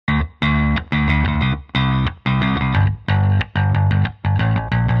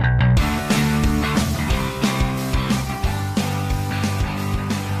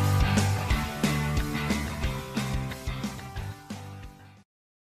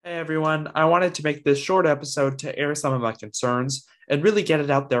Hey everyone, I wanted to make this short episode to air some of my concerns and really get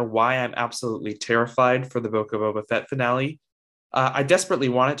it out there why I'm absolutely terrified for the Book of Boba Fett finale. I desperately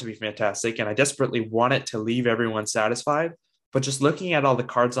want it to be fantastic and I desperately want it to leave everyone satisfied, but just looking at all the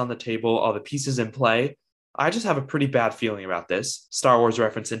cards on the table, all the pieces in play, I just have a pretty bad feeling about this. Star Wars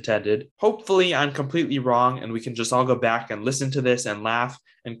reference intended. Hopefully, I'm completely wrong and we can just all go back and listen to this and laugh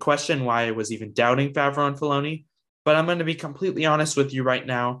and question why I was even doubting Favreau and Filoni. But I'm going to be completely honest with you right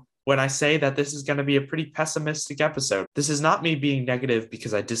now when I say that this is going to be a pretty pessimistic episode. This is not me being negative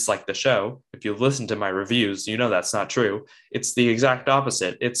because I dislike the show. If you've listened to my reviews, you know that's not true. It's the exact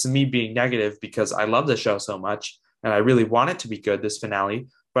opposite. It's me being negative because I love the show so much and I really want it to be good, this finale,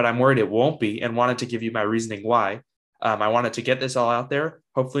 but I'm worried it won't be and wanted to give you my reasoning why. I wanted to get this all out there.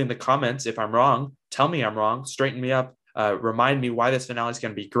 Hopefully, in the comments, if I'm wrong, tell me I'm wrong, straighten me up, remind me why this finale is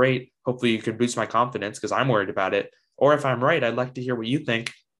going to be great. Hopefully, you can boost my confidence because I'm worried about it. Or if I'm right, I'd like to hear what you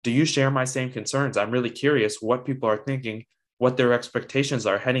think. Do you share my same concerns? I'm really curious what people are thinking, what their expectations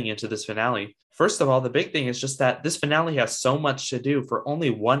are heading into this finale. First of all, the big thing is just that this finale has so much to do for only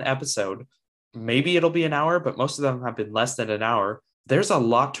one episode. Maybe it'll be an hour, but most of them have been less than an hour. There's a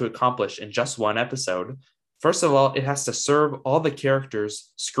lot to accomplish in just one episode. First of all, it has to serve all the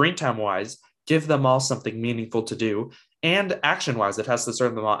characters screen time wise, give them all something meaningful to do, and action wise, it has to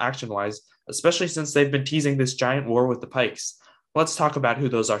serve them all action wise, especially since they've been teasing this giant war with the Pikes. Let's talk about who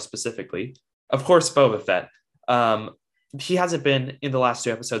those are specifically. Of course, Boba Fett. Um, he hasn't been in the last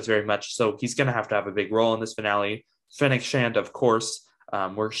two episodes very much, so he's going to have a big role in this finale. Fennec Shand, of course,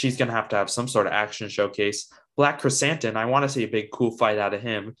 where she's going to have some sort of action showcase. Black Chrysanthemum, I want to see a big, cool fight out of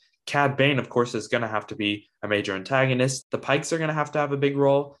him. Cad Bane, of course, is going to have to be a major antagonist. The Pikes are going to have a big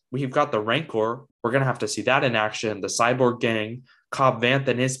role. We've got the Rancor. We're going to have to see that in action. The Cyborg Gang, Cobb Vanth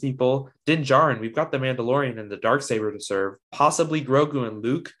and his people, Din Djarin. We've got the Mandalorian and the Darksaber to serve. Possibly Grogu and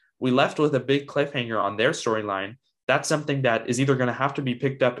Luke. We left with a big cliffhanger on their storyline. That's something that is either going to have to be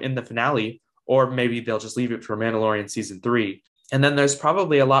picked up in the finale, or maybe they'll just leave it for Mandalorian season 3. And then there's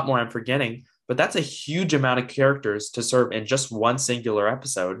probably a lot more I'm forgetting, but that's a huge amount of characters to serve in just one singular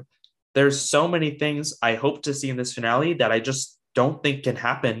episode. There's so many things I hope to see in this finale that I just don't think can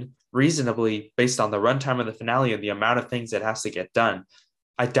happen reasonably based on the runtime of the finale and the amount of things it has to get done.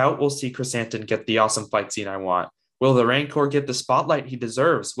 I doubt we'll see Chrysanthemum get the awesome fight scene I want. Will the Rancor get the spotlight he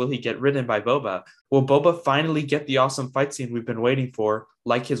deserves? Will he get ridden by Boba? Will Boba finally get the awesome fight scene we've been waiting for,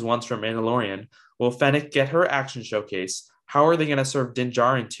 like his ones from Mandalorian? Will Fennec get her action showcase? How are they going to serve Din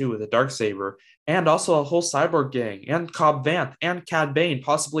Djarin too with a Darksaber? And also a whole cyborg gang, and Cobb Vanth, and Cad Bane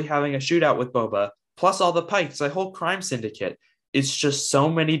possibly having a shootout with Boba, plus all the Pikes, a whole crime syndicate. It's just so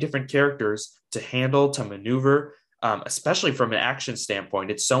many different characters to handle, to maneuver, especially from an action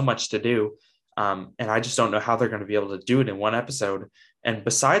standpoint. It's so much to do. And I just don't know how they're going to be able to do it in one episode. And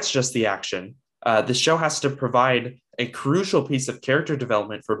besides just the action, the show has to provide a crucial piece of character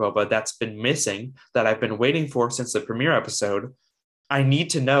development for Boba that's been missing, that I've been waiting for since the premiere episode. I need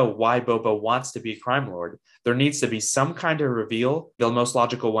to know why Boba wants to be a crime lord. There needs to be some kind of reveal, the most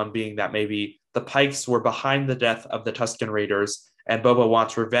logical one being that maybe the Pikes were behind the death of the Tusken Raiders and Boba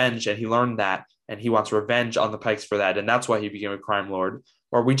wants revenge and he learned that and he wants revenge on the Pikes for that and that's why he became a crime lord.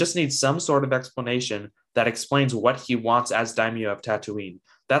 Or we just need some sort of explanation that explains what he wants as Daimyo of Tatooine.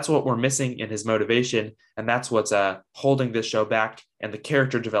 That's what we're missing in his motivation and that's what's holding this show back and the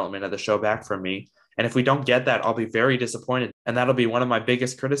character development of the show back from me. And if we don't get that, I'll be very disappointed. And that'll be one of my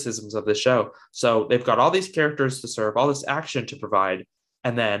biggest criticisms of the show. So they've got all these characters to serve, all this action to provide,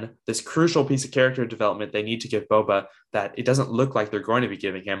 and then this crucial piece of character development they need to give Boba that it doesn't look like they're going to be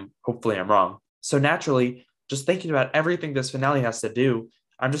giving him. Hopefully, I'm wrong. So naturally, just thinking about everything this finale has to do,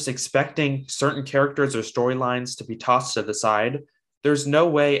 I'm just expecting certain characters or storylines to be tossed to the side. There's no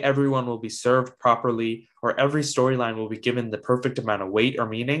way everyone will be served properly or every storyline will be given the perfect amount of weight or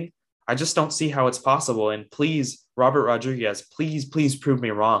meaning. I just don't see how it's possible. And please, Robert Rodriguez, please prove me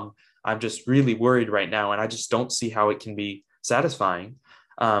wrong. I'm just really worried right now, and I just don't see how it can be satisfying.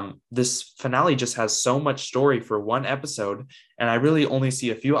 This finale just has so much story for one episode, and I really only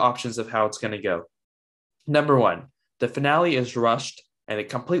see a few options of how it's going to go. Number one, the finale is rushed and it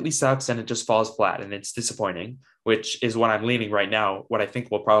completely sucks and it just falls flat and it's disappointing, which is what I'm leaning right now, what I think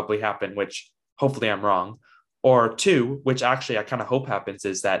will probably happen, which hopefully I'm wrong. Or two, which actually I kind of hope happens,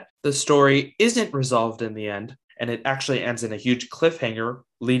 is that the story isn't resolved in the end, and it actually ends in a huge cliffhanger,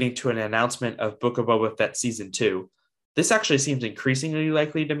 leading to an announcement of Book of Boba Fett Season 2. This actually seems increasingly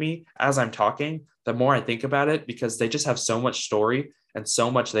likely to me as I'm talking, the more I think about it, because they just have so much story and so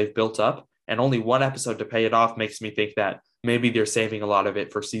much they've built up, and only one episode to pay it off makes me think that maybe they're saving a lot of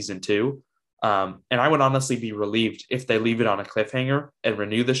it for Season 2. And I would honestly be relieved if they leave it on a cliffhanger and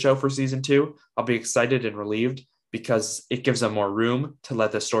renew the show for season 2. I'll be excited and relieved because it gives them more room to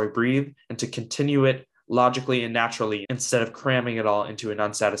let the story breathe and to continue it logically and naturally instead of cramming it all into an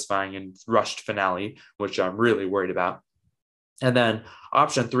unsatisfying and rushed finale, which I'm really worried about. And then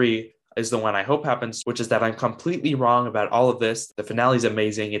option 3 is the one I hope happens, which is that I'm completely wrong about all of this. The finale is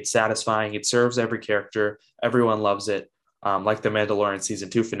amazing. It's satisfying. It serves every character. Everyone loves it, like the Mandalorian season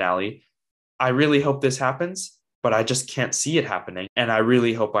 2 finale. I really hope this happens, but I just can't see it happening. And I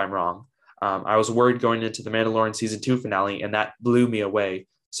really hope I'm wrong. I was worried going into the Mandalorian season 2 finale, and that blew me away.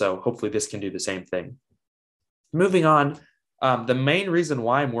 So hopefully this can do the same thing. Moving on, the main reason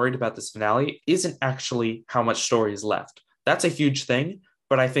why I'm worried about this finale isn't actually how much story is left. That's a huge thing,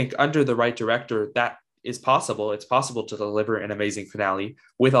 but I think under the right director, that is possible. It's possible to deliver an amazing finale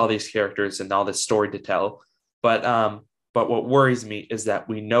with all these characters and all this story to tell. But what worries me is that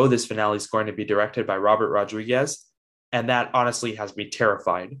we know this finale is going to be directed by Robert Rodriguez, and that honestly has me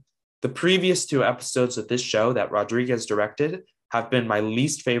terrified. The previous 2 episodes of this show that Rodriguez directed have been my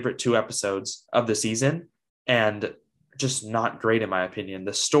least favorite 2 episodes of the season, and just not great in my opinion.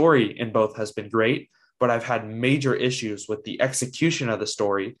 The story in both has been great, but I've had major issues with the execution of the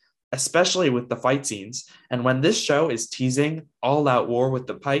story, especially with the fight scenes. And when this show is teasing all-out war with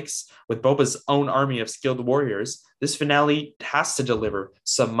the Pikes, with Boba's own army of skilled warriors, this finale has to deliver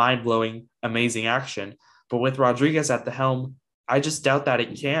some mind-blowing, amazing action. But with Rodriguez at the helm, I just doubt that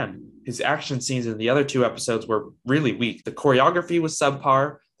it can. His action scenes in the other 2 episodes were really weak. The choreography was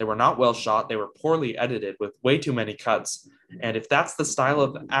subpar. They were not well shot. They were poorly edited with way too many cuts. And if that's the style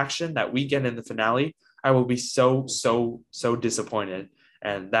of action that we get in the finale, I will be so disappointed.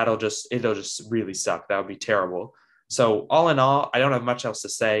 And it'll just really suck. That would be terrible. So all in all, I don't have much else to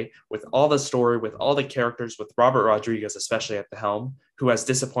say. With all the story, with all the characters, with Robert Rodriguez, especially at the helm, who has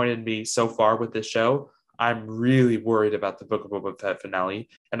disappointed me so far with this show, I'm really worried about the Book of Boba Fett finale,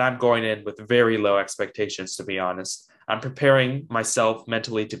 and I'm going in with very low expectations, to be honest. I'm preparing myself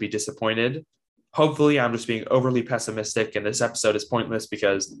mentally to be disappointed. Hopefully, I'm just being overly pessimistic, and this episode is pointless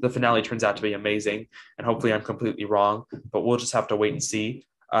because the finale turns out to be amazing, and hopefully I'm completely wrong, but we'll just have to wait and see.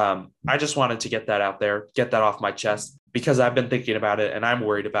 I just wanted to get that out there, get that off my chest, because I've been thinking about it, and I'm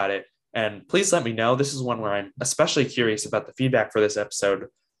worried about it. And please let me know. This is one where I'm especially curious about the feedback for this episode.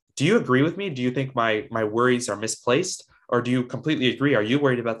 Do you agree with me? Do you think my worries are misplaced, or do you completely agree? Are you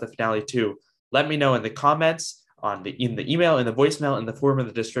worried about the finale too? Let me know in the comments, in the email, in the voicemail, in the form in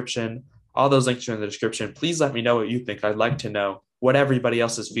the description. All those links are in the description. Please let me know what you think. I'd like to know what everybody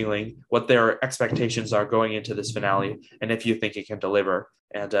else is feeling, what their expectations are going into this finale, and if you think it can deliver.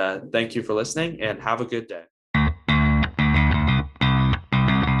 And thank you for listening, and have a good day.